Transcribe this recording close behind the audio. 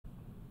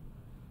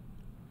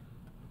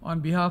On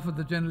behalf of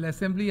the General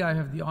Assembly, I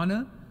have the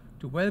honor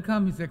to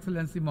welcome His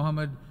Excellency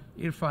Mohamed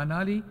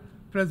Irfaan,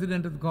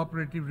 President of the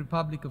Co-operative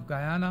Republic of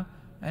Guyana,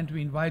 and to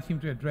invite him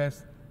to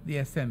address the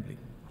Assembly.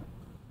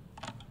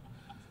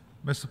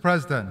 Mr.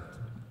 President,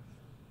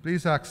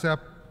 please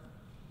accept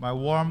my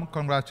warm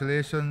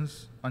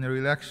congratulations on your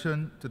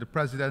election to the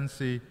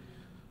presidency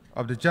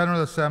of the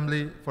General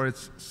Assembly for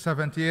its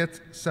 78th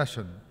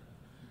session.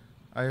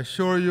 I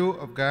assure you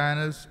of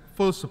Guyana's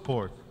full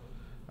support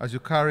as you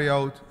carry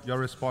out your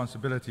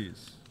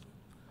responsibilities.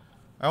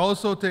 I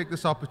also take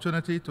this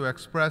opportunity to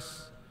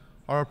express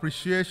our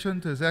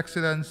appreciation to His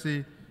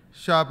Excellency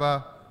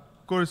Shaba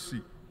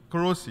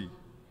Kurosi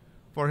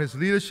for his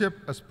leadership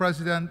as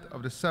President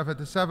of the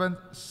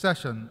 77th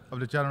session of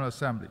the General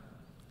Assembly.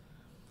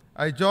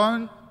 I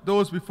join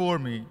those before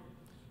me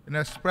in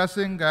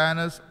expressing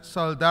Guyana's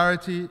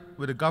solidarity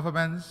with the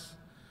governments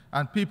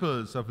and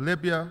peoples of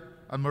Libya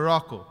and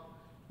Morocco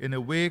in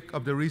the wake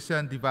of the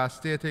recent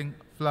devastating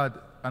flood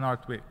and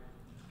earthquake.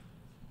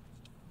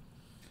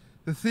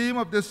 The theme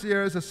of this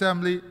year's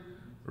Assembly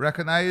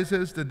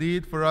recognizes the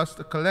need for us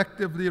to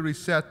collectively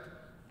reset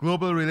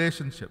global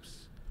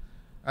relationships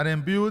and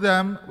imbue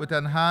them with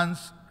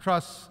enhanced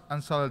trust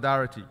and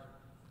solidarity.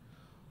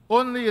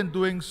 Only in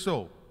doing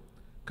so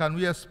can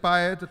we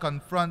aspire to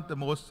confront the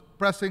most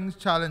pressing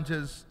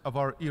challenges of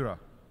our era: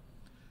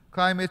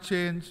 climate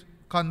change,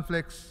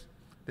 conflicts,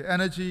 the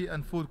energy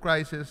and food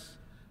crisis,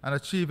 and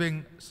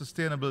achieving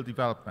sustainable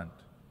development.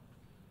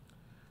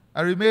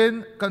 I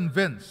remain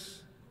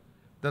convinced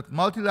that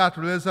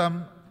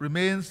multilateralism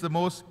remains the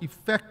most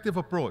effective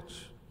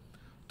approach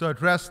to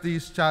address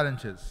these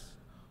challenges,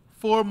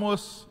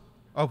 foremost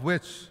of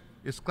which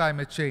is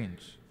climate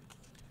change.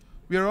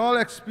 We are all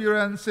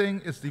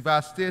experiencing its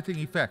devastating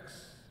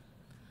effects.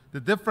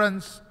 The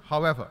difference,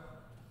 however,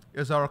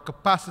 is our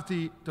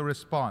capacity to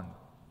respond.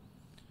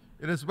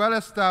 It is well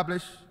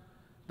established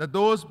that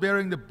those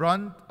bearing the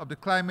brunt of the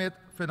climate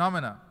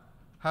phenomena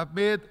have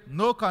made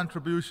no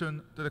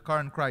contribution to the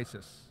current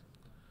crisis.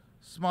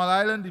 Small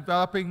island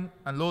developing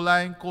and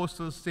low-lying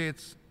coastal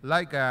states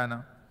like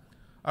Guyana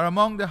are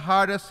among the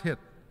hardest hit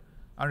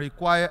and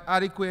require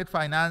adequate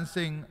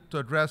financing to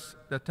address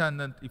the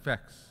attendant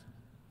effects.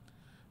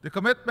 The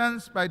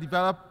commitments by the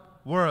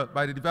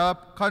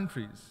developed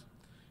countries,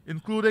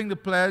 including the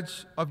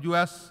pledge of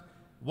US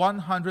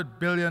 $100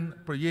 billion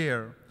per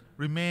year,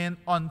 remain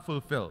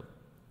unfulfilled.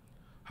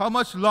 How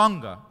much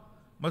longer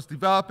must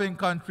developing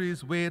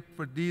countries wait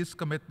for these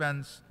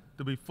commitments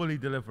to be fully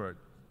delivered?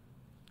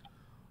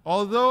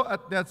 Although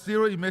at net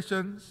zero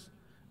emissions,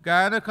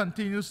 Guyana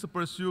continues to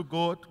pursue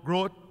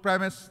growth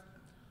premised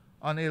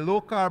on a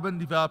low-carbon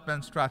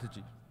development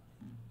strategy.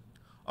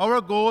 Our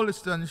goal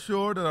is to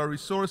ensure that our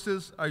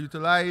resources are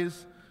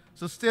utilized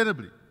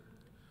sustainably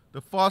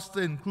to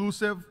foster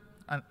inclusive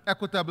and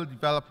equitable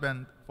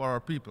development for our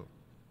people.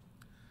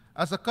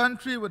 As a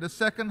country with the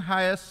second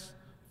highest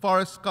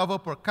forest cover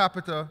per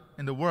capita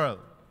in the world,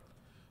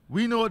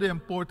 we know the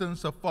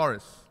importance of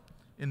forests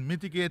in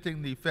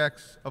mitigating the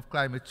effects of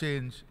climate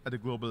change at a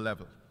global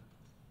level.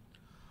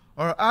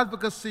 Our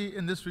advocacy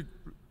in this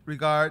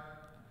regard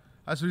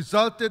has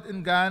resulted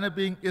in Guyana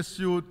being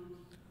issued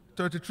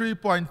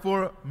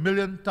 33.4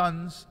 million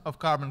tons of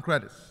carbon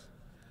credits,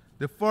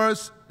 the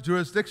first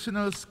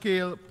jurisdictional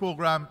scale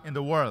program in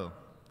the world.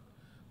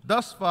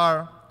 Thus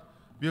far,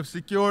 we have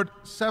secured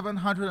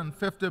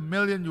 $750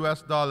 million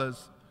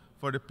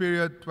for the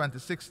period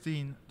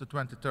 2016 to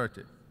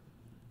 2030.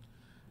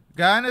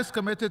 Guyana is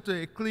committed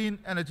to a clean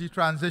energy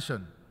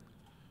transition.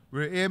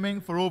 We're aiming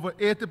for over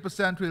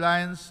 80%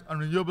 reliance on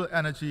renewable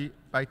energy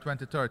by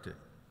 2030.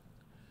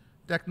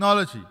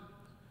 Technology,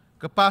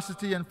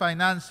 capacity, and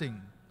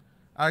financing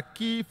are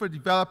key for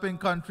developing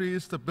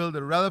countries to build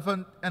a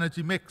relevant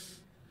energy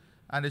mix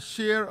and a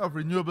share of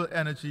renewable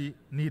energy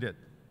needed.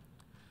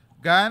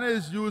 Guyana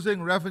is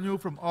using revenue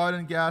from oil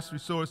and gas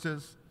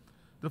resources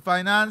to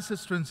finance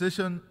its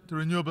transition to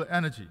renewable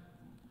energy,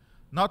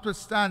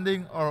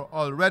 notwithstanding our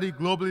already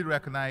globally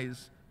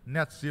recognized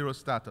net zero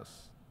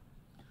status.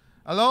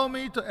 Allow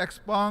me to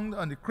expound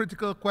on the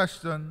critical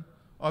question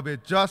of a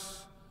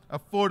just,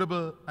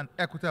 affordable, and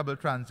equitable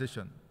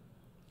transition.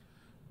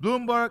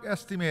 Bloomberg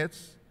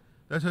estimates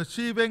that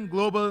achieving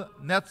global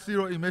net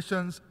zero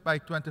emissions by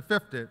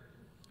 2050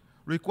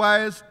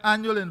 requires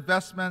annual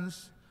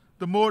investments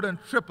to more than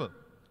triple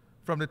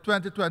from the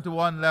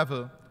 2021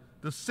 level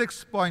to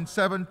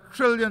 $6.7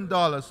 trillion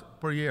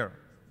per year.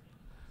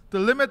 To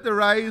limit the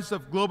rise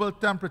of global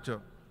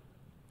temperature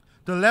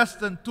to less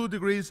than 2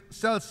 degrees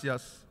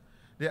Celsius,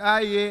 the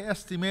IEA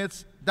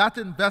estimates that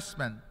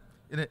investment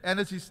in the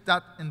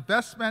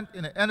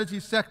energy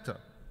sector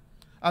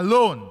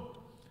alone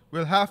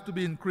will have to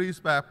be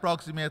increased by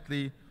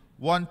approximately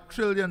 $1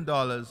 trillion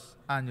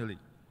annually.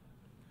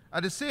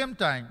 At the same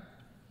time,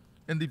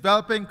 in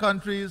developing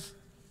countries,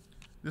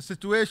 the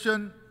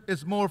situation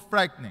is more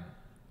frightening,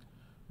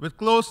 with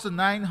close to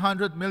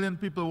 900 million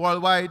people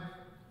worldwide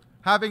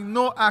having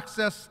no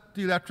access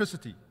to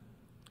electricity.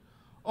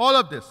 All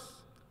of this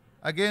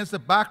against the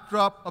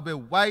backdrop of a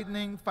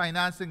widening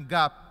financing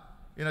gap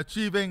in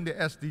achieving the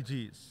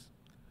SDGs.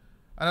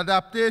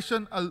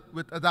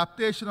 With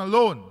adaptation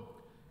alone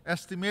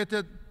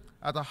estimated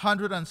at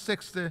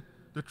 $160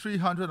 to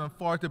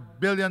 $340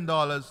 billion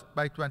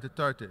by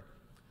 2030,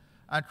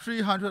 and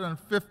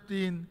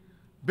 $315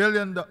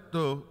 billion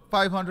to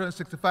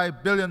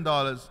 $565 billion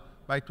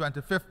by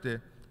 2050,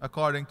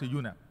 according to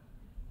UNEP.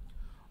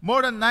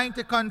 More than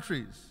 90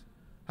 countries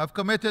have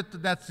committed to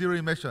net zero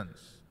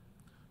emissions.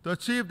 To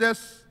achieve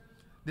this,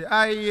 the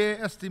IEA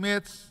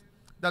estimates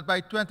that by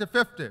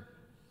 2050,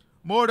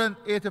 more than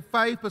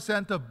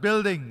 85% of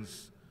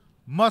buildings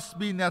must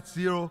be net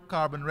zero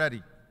carbon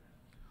ready.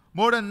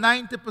 More than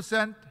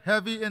 90%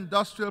 heavy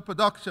industrial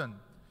production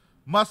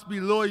must be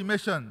low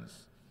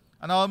emissions,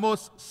 and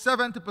almost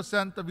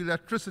 70% of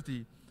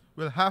electricity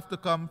will have to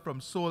come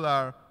from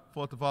solar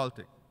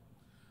photovoltaic.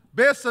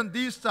 Based on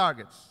these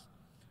targets,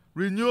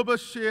 renewable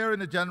share in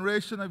the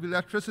generation of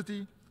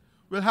electricity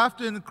will have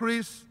to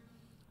increase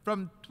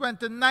from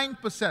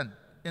 29%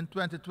 in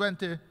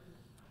 2020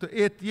 to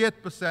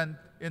 88%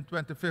 in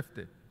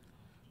 2050.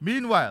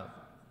 Meanwhile,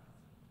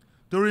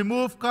 to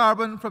remove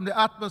carbon from the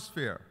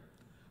atmosphere,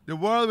 the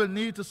world will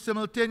need to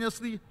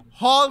simultaneously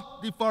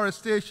halt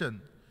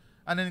deforestation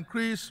and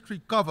increase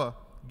tree cover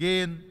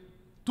gain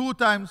 2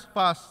 times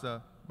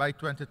faster by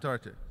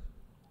 2030.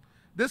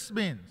 This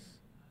means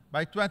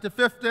by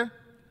 2050,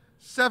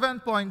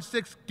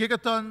 7.6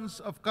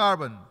 gigatons of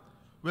carbon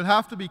will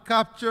have to be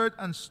captured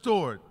and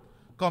stored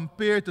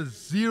compared to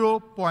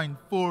 0.4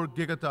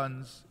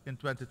 gigatons in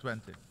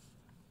 2020.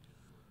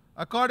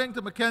 According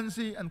to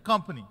McKinsey &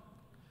 Company,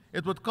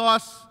 it would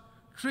cost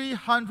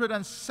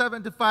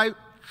 $375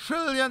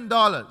 trillion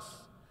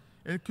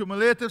in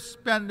cumulative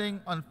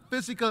spending on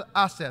physical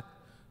assets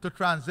to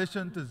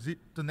transition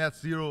to net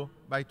zero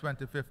by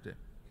 2050.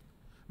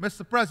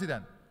 Mr.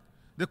 President,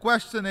 the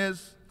question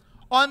is,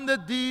 under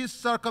these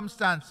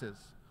circumstances,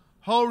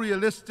 how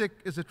realistic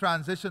is the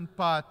transition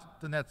path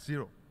to net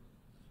zero?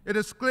 It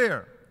is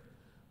clear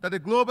that the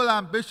global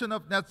ambition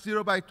of net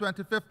zero by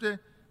 2050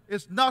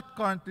 is not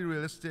currently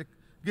realistic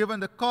given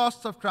the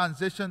costs of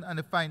transition and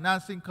the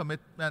financing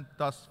commitment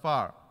thus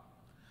far.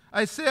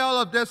 I say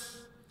all of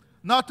this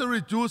not to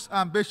reduce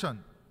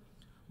ambition,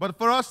 but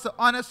for us to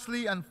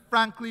honestly and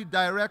frankly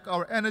direct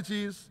our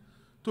energies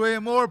to a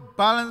more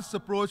balanced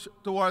approach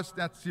towards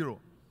net zero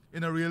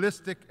in a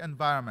realistic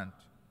environment.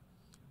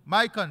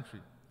 My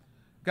country,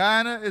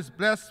 Guyana, is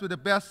blessed with the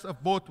best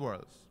of both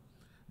worlds.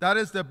 That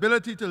is the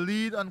ability to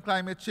lead on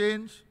climate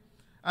change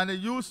and the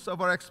use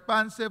of our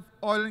expansive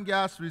oil and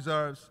gas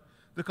reserves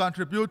to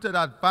contribute to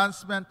the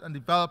advancement and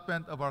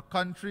development of our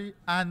country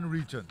and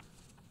region.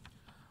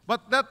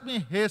 But let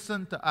me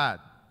hasten to add,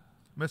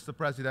 Mr.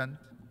 President,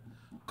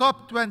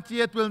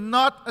 COP28 will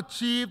not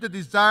achieve the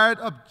desired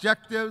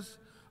objectives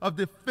of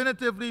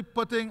definitively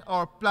putting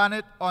our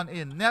planet on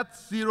a net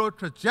zero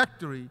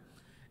trajectory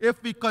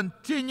if we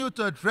continue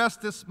to address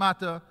this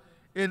matter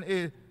in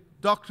a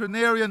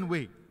doctrinarian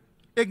way,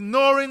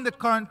 ignoring the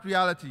current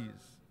realities.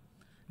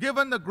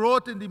 Given the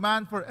growth in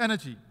demand for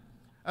energy,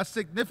 a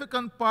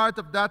significant part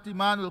of that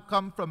demand will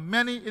come from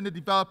many in the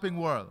developing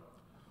world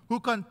who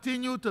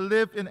continue to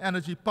live in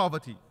energy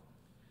poverty.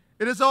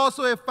 It is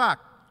also a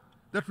fact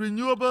that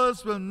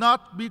renewables will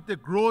not meet the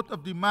growth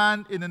of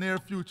demand in the near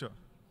future.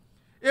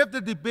 If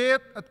the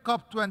debate at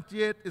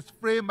COP28 is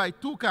framed by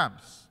 2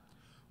 camps,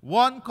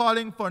 one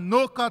calling for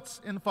no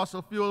cuts in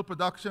fossil fuel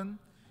production,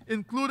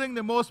 including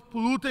the most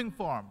polluting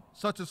form,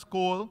 such as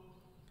coal,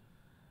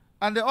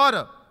 and the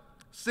other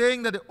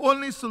saying that the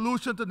only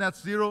solution to net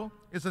zero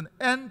is an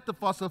end to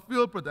fossil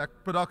fuel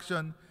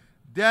production,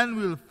 then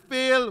we'll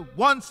fail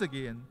once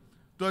again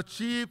to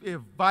achieve a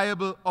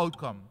viable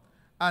outcome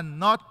and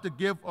not to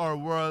give our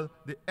world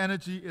the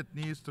energy it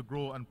needs to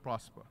grow and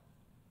prosper.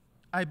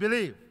 I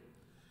believe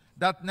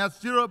that net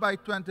zero by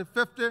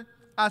 2050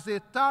 as a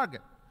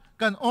target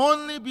can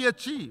only be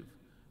achieved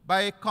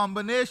by a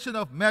combination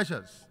of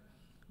measures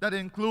that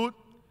include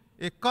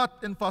a cut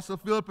in fossil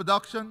fuel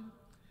production,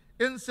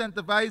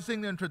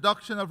 incentivizing the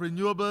introduction of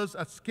renewables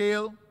at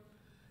scale,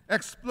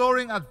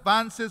 exploring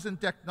advances in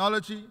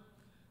technology,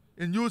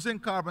 in using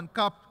carbon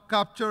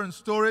capture and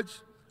storage,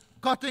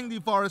 cutting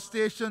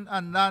deforestation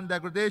and land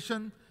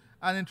degradation,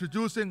 and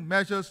introducing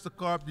measures to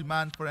curb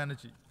demand for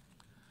energy.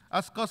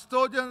 As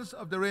custodians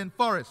of the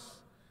rainforests,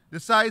 the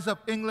size of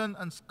England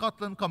and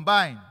Scotland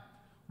combined,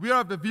 we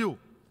are of the view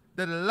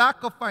that the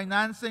lack of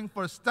financing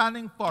for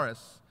standing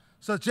forests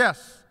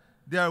suggests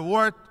they are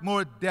worth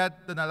more dead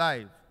than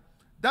alive.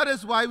 That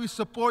is why we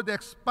support the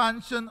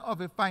expansion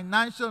of a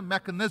financial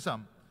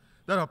mechanism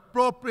that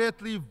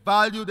appropriately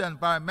value the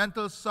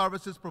environmental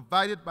services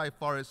provided by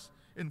forests,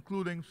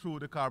 including through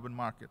the carbon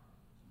market.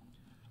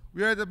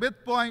 We are at the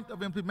midpoint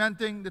of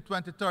implementing the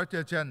 2030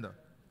 Agenda,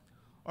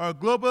 our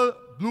global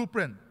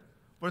blueprint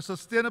for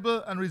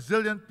sustainable and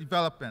resilient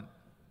development.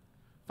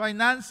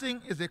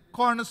 Financing is a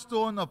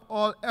cornerstone of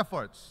all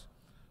efforts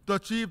to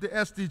achieve the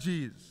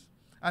SDGs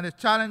and the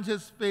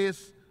challenges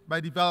faced by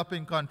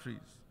developing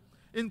countries,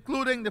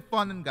 including the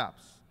funding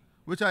gaps,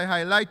 which I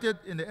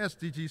highlighted in the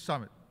SDG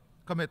Summit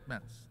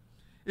commitments.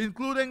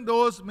 including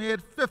those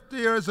made 50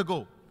 years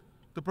ago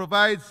to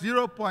provide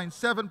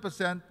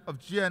 0.7% of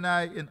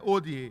GNI in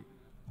ODA,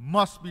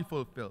 must be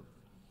fulfilled.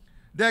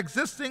 The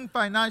existing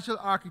financial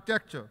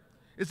architecture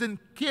is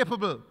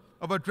incapable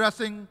of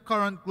addressing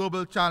current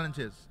global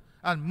challenges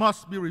and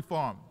must be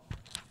reformed.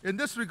 In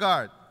this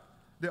regard,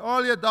 the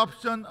early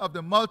adoption of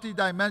the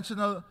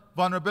Multidimensional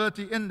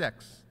Vulnerability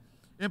Index,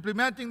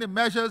 implementing the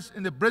measures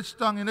in the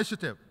Bridgetown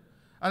Initiative,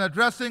 and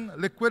addressing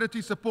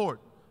liquidity support,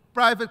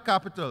 private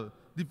capital,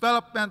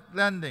 development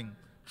lending,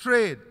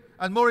 trade,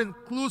 and more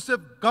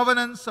inclusive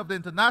governance of the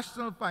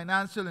international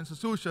financial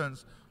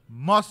institutions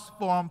must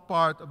form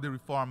part of the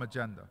reform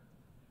agenda.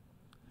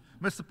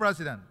 Mr.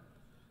 President,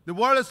 the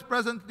world is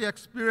presently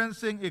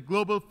experiencing a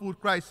global food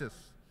crisis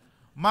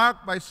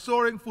marked by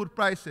soaring food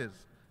prices,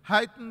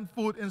 heightened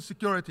food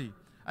insecurity,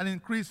 and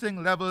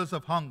increasing levels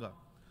of hunger.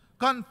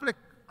 Conflict,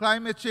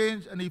 climate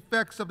change, and the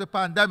effects of the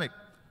pandemic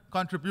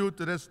contribute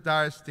to this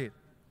dire state.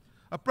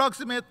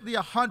 Approximately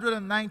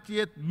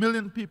 198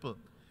 million people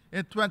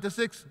in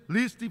 26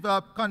 least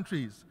developed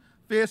countries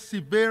face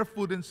severe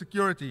food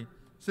insecurity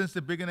since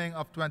the beginning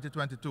of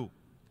 2022.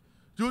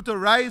 Due to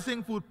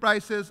rising food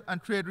prices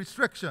and trade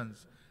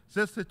restrictions,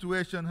 this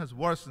situation has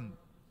worsened.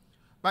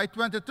 By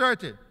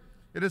 2030,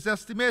 it is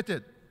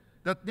estimated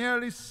that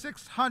nearly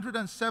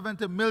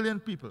 670 million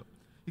people,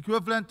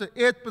 equivalent to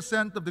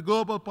 8% of the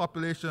global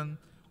population,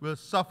 will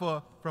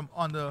suffer from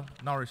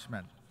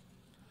undernourishment.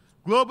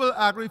 Global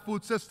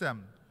agri-food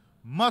systems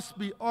must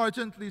be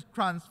urgently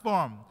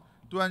transformed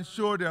to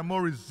ensure they are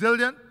more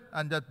resilient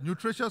and that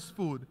nutritious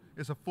food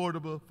is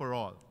affordable for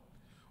all.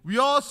 We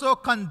also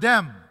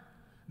condemn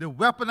the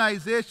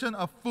weaponization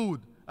of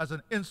food as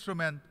an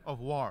instrument of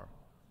war.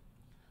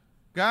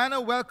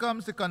 Guyana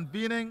welcomes the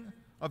convening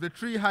of the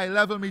 3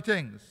 high-level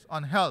meetings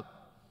on health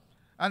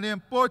and the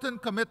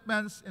important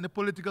commitments in the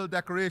political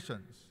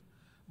declarations.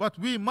 But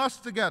we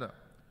must together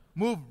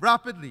move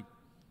rapidly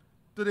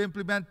to the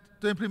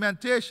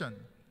implementation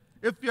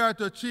if we are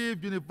to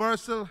achieve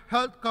universal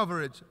health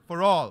coverage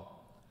for all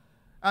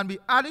and be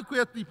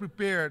adequately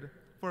prepared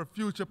for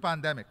future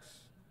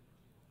pandemics.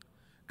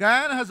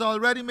 Guyana has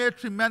already made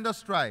tremendous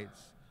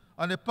strides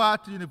on the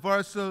path to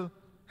universal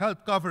health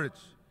coverage.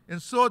 In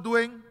so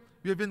doing,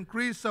 we have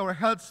increased our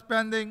health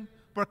spending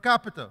per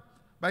capita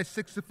by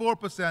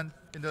 64%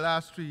 in the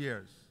last 3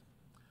 years.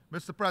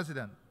 Mr.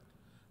 President,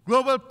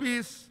 global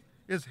peace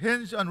is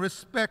hinged on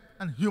respect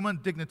and human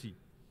dignity.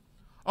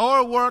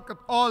 Our work at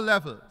all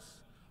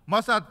levels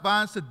must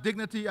advance the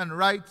dignity and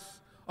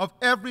rights of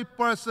every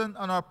person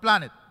on our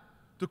planet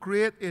to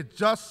create a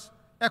just,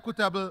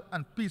 equitable,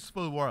 and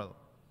peaceful world.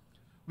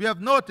 We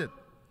have noted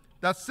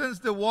that since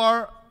the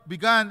war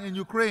began in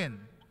Ukraine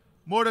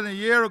more than a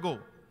year ago,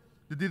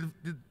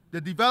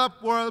 the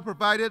developed world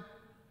provided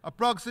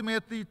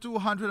approximately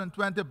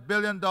 $220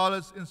 billion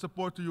in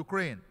support to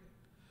Ukraine.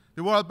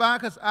 The World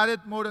Bank has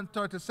added more than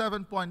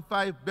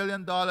 $37.5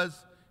 billion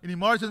in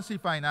emergency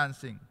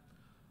financing,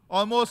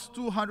 almost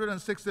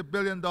 $260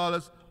 billion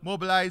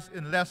mobilized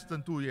in less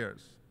than 2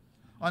 years.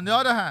 On the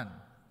other hand,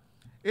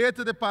 aid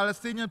to the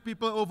Palestinian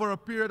people over a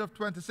period of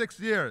 26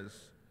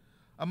 years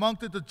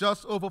amounted to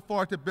just over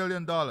 $40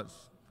 billion,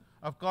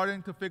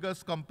 according to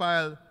figures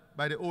compiled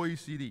by the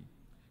OECD.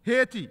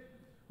 Haiti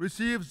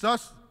receives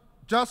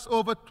just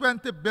over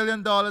 $20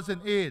 billion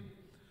in aid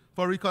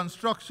for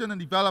reconstruction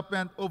and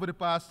development over the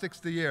past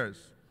 60 years.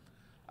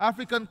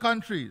 African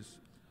countries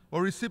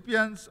were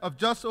recipients of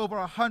just over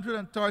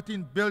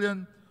 $113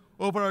 billion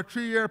over a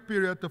 3-year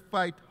period to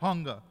fight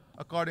hunger,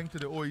 according to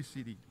the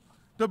OECD.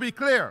 To be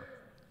clear,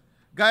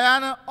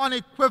 Guyana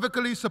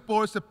unequivocally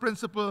supports the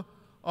principle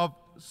of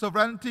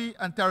sovereignty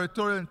and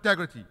territorial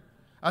integrity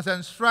as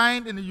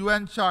enshrined in the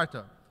UN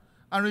Charter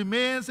and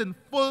remains in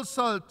full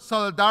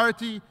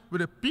solidarity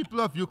with the people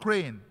of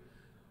Ukraine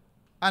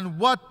and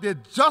what they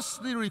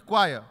justly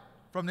require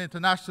from the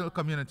international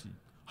community.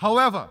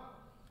 However,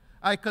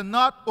 I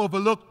cannot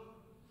overlook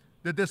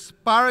the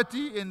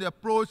disparity in the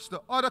approach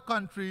to other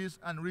countries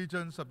and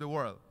regions of the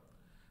world.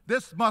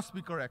 This must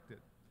be corrected.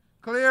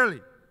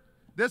 Clearly,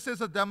 this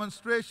is a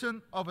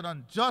demonstration of an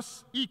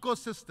unjust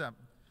ecosystem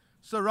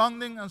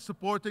surrounding and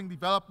supporting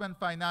development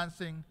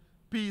financing,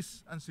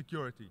 peace, and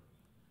security.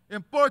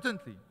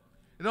 Importantly,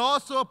 it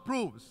also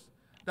proves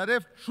that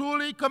if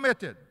truly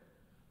committed,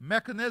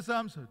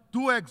 mechanisms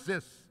do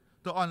exist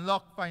to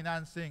unlock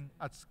financing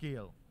at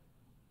scale.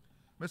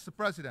 Mr.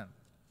 President,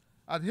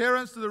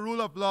 adherence to the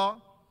rule of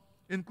law,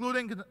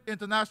 including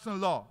international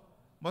law,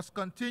 must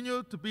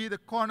continue to be the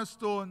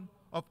cornerstone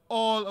of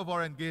all of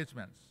our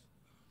engagements.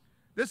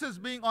 This is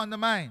being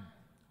undermined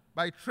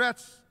by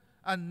threats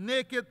and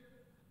naked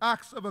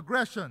acts of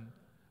aggression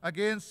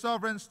against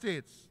sovereign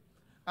states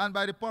and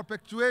by the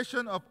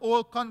perpetuation of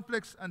old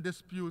conflicts and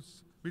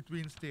disputes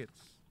between states.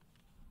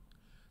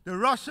 The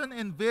Russian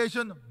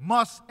invasion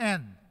must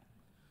end.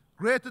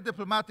 Greater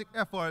diplomatic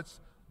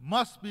efforts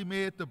must be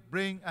made to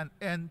bring an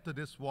end to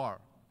this war.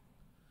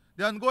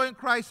 The ongoing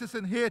crisis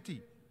in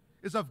Haiti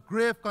is of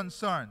grave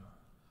concern.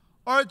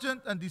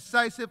 Urgent and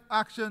decisive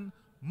action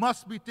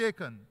must be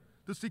taken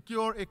to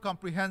secure a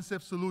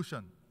comprehensive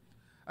solution.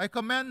 I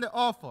commend the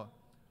offer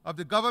of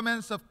the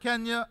governments of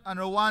Kenya and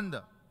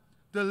Rwanda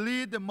to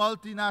lead the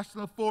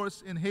multinational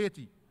force in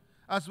Haiti,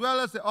 as well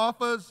as the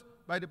offers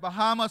by the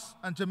Bahamas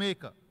and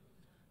Jamaica.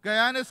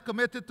 Guyana is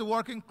committed to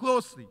working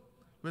closely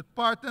with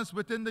partners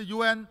within the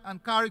UN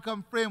and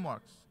CARICOM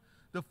frameworks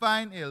to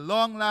find a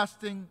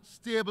long-lasting,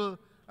 stable,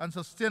 and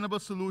sustainable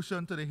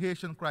solution to the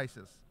Haitian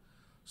crisis,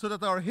 so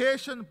that our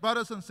Haitian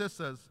brothers and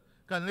sisters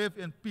can live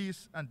in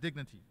peace and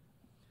dignity.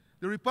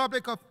 The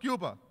Republic of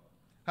Cuba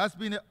has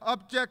been the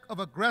object of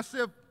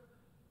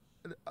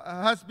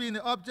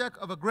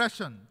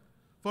aggression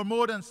for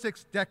more than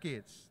 6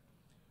 decades.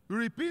 We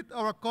repeat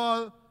our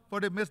call for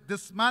the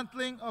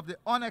dismantling of the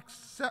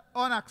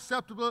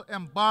unacceptable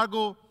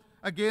embargo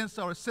against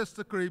our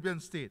sister Caribbean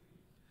state.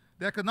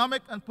 The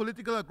economic and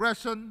political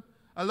aggression,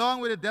 along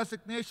with the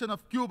designation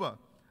of Cuba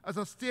as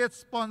a state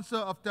sponsor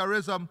of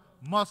terrorism,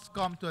 must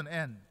come to an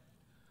end.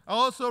 I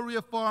also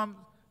reaffirm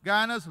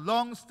Guyana's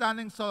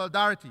long-standing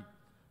solidarity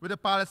with the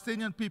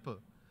Palestinian people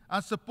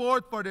and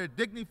support for their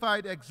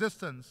dignified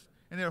existence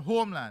in their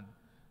homeland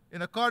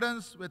in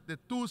accordance with the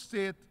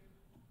two-state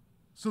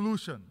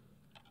solution.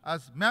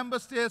 As member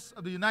states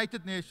of the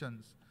United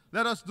Nations,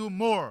 let us do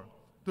more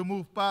to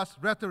move past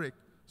rhetoric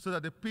so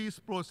that the peace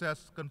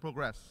process can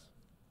progress.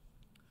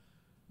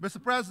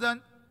 Mr.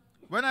 President,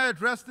 when I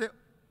addressed the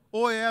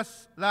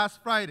OAS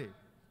last Friday,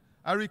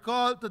 I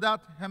recalled to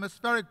that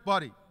hemispheric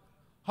body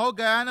how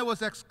Guyana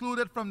was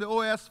excluded from the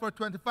OAS for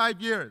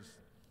 25 years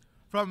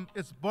from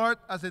its birth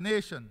as a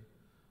nation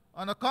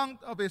on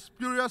account of a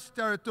spurious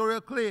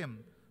territorial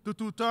claim to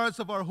 2/3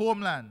 of our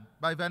homeland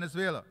by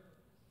Venezuela.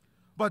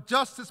 But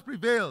justice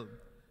prevailed,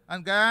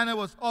 and Guyana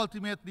was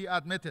ultimately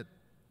admitted.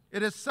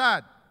 It is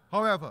sad,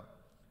 however,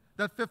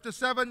 that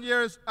 57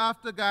 years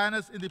after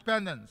Guyana's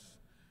independence,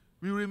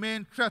 we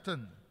remain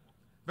threatened.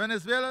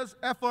 Venezuela's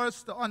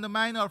efforts to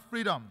undermine our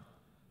freedom,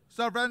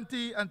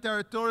 sovereignty, and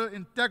territorial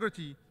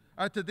integrity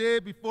are today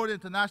before the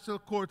International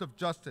Court of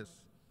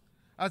Justice,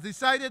 as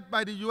decided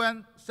by the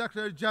UN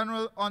Secretary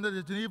General under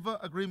the Geneva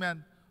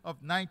Agreement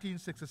of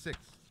 1966.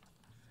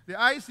 The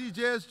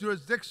ICJ's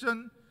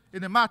jurisdiction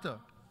in the matter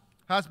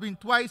has been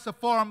twice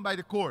affirmed by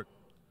the court.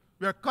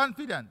 We are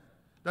confident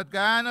that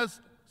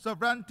Guyana's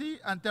sovereignty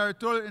and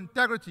territorial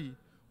integrity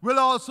will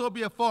also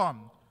be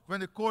affirmed when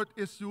the court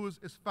issues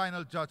its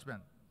final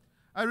judgment.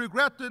 I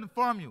regret to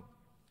inform you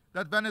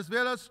that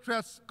Venezuela's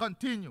threats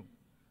continue.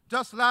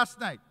 Just last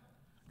night,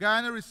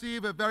 Guyana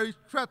received a very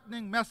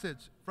threatening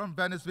message from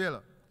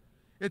Venezuela.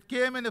 It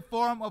came in the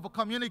form of a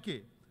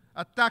communique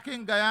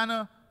attacking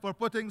Guyana for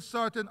putting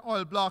certain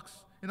oil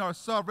blocks in our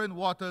sovereign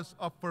waters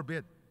of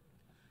forbid.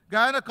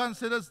 Guyana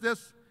considers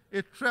this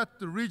a threat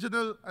to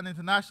regional and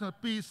international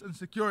peace and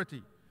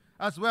security,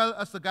 as well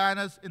as to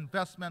Guyana's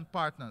investment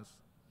partners.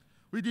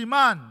 We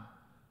demand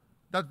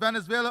that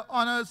Venezuela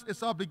honors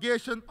its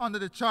obligation under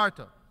the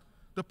Charter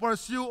to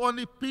pursue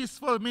only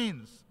peaceful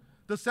means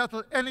to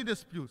settle any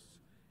disputes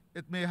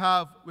it may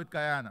have with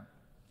Guyana,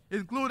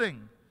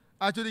 including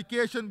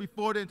adjudication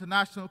before the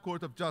International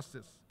Court of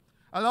Justice.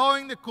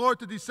 Allowing the court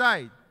to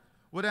decide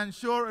would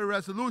ensure a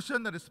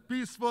resolution that is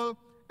peaceful,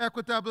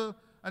 equitable,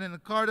 and in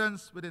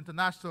accordance with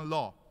international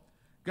law.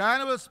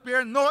 Guyana will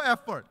spare no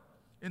effort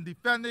in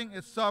defending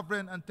its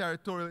sovereign and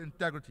territorial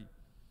integrity.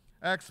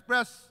 I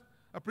express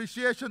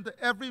appreciation to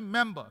every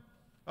member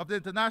of the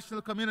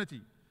international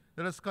community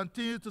that has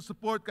continued to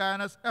support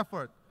Guyana's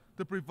effort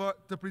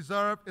to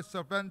preserve its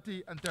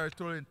sovereignty and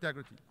territorial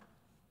integrity.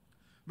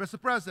 Mr.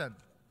 President,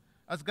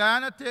 as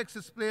Guyana takes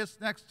its place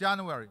next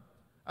January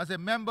as a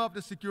member of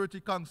the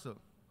Security Council,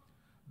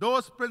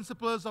 those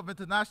principles of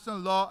international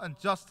law and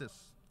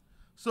justice,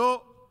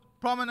 so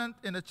prominent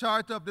in the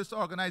charter of this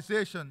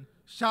organization,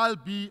 shall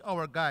be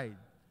our guide.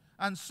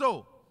 And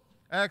so,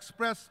 I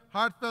express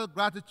heartfelt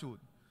gratitude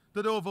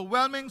to the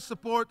overwhelming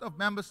support of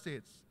member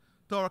states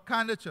to our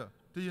candidature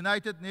to the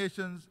United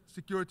Nations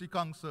Security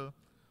Council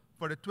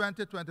for the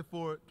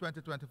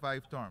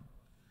 2024-2025 term.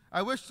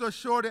 I wish to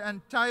assure the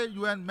entire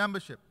UN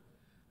membership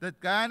that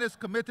Guyana is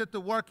committed to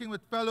working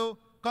with fellow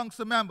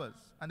Council members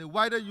and the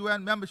wider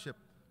UN membership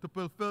to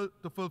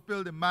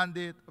fulfill the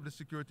mandate of the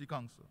Security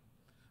Council.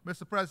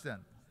 Mr.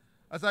 President,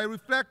 as I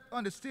reflect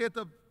on the state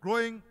of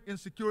growing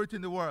insecurity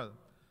in the world,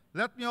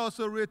 let me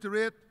also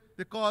reiterate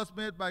the calls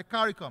made by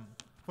CARICOM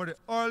for the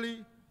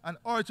early and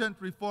urgent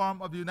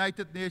reform of the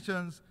United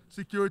Nations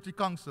Security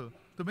Council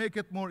to make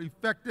it more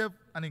effective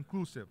and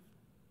inclusive.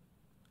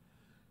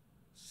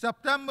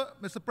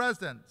 Mr.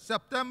 President,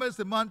 September is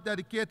the month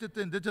dedicated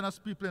to indigenous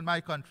people in my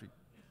country.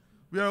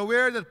 We are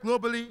aware that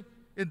globally,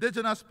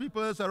 indigenous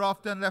peoples are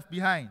often left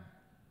behind.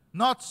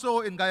 Not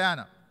so in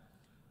Guyana.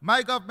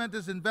 My government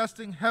is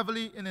investing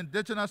heavily in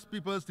indigenous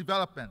peoples'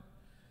 development,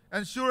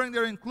 ensuring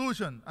their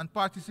inclusion and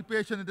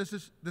participation in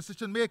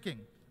decision-making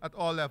at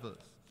all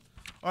levels.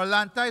 Our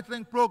land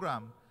titling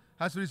program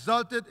has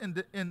resulted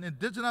in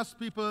indigenous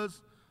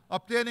peoples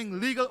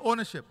obtaining legal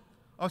ownership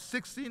of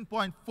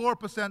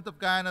 16.4% of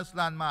Guyana's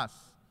land mass.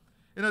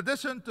 In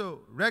addition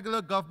to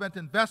regular government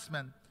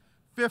investment,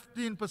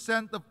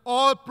 15% of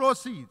all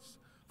proceeds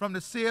from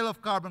the sale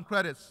of carbon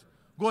credits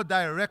go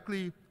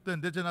directly to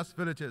indigenous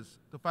villages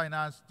to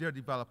finance their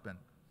development.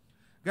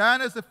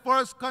 Guyana is the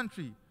first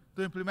country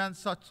to implement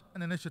such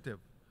an initiative.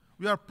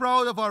 We are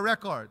proud of our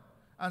record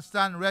and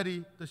stand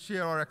ready to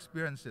share our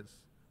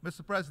experiences.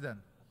 Mr. President,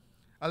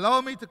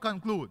 allow me to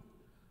conclude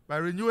by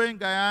renewing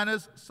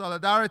Guyana's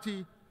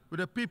solidarity with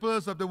the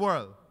peoples of the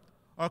world,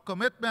 our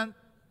commitment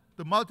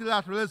to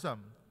multilateralism,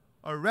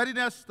 our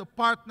readiness to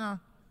partner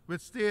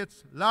with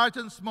states large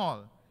and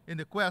small in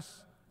the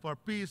quest for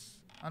peace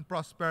and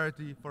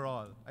prosperity for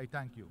all. I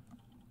thank you.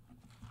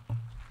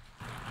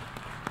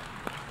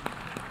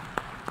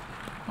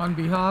 On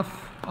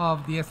behalf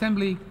of the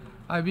Assembly,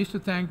 I wish to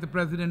thank the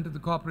President of the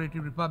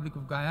Co-operative Republic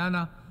of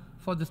Guyana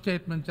for the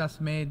statement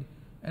just made,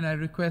 and I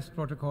request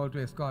protocol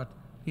to escort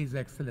His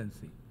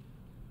Excellency.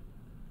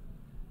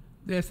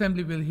 The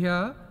Assembly will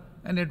hear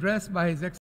an address by His Excellency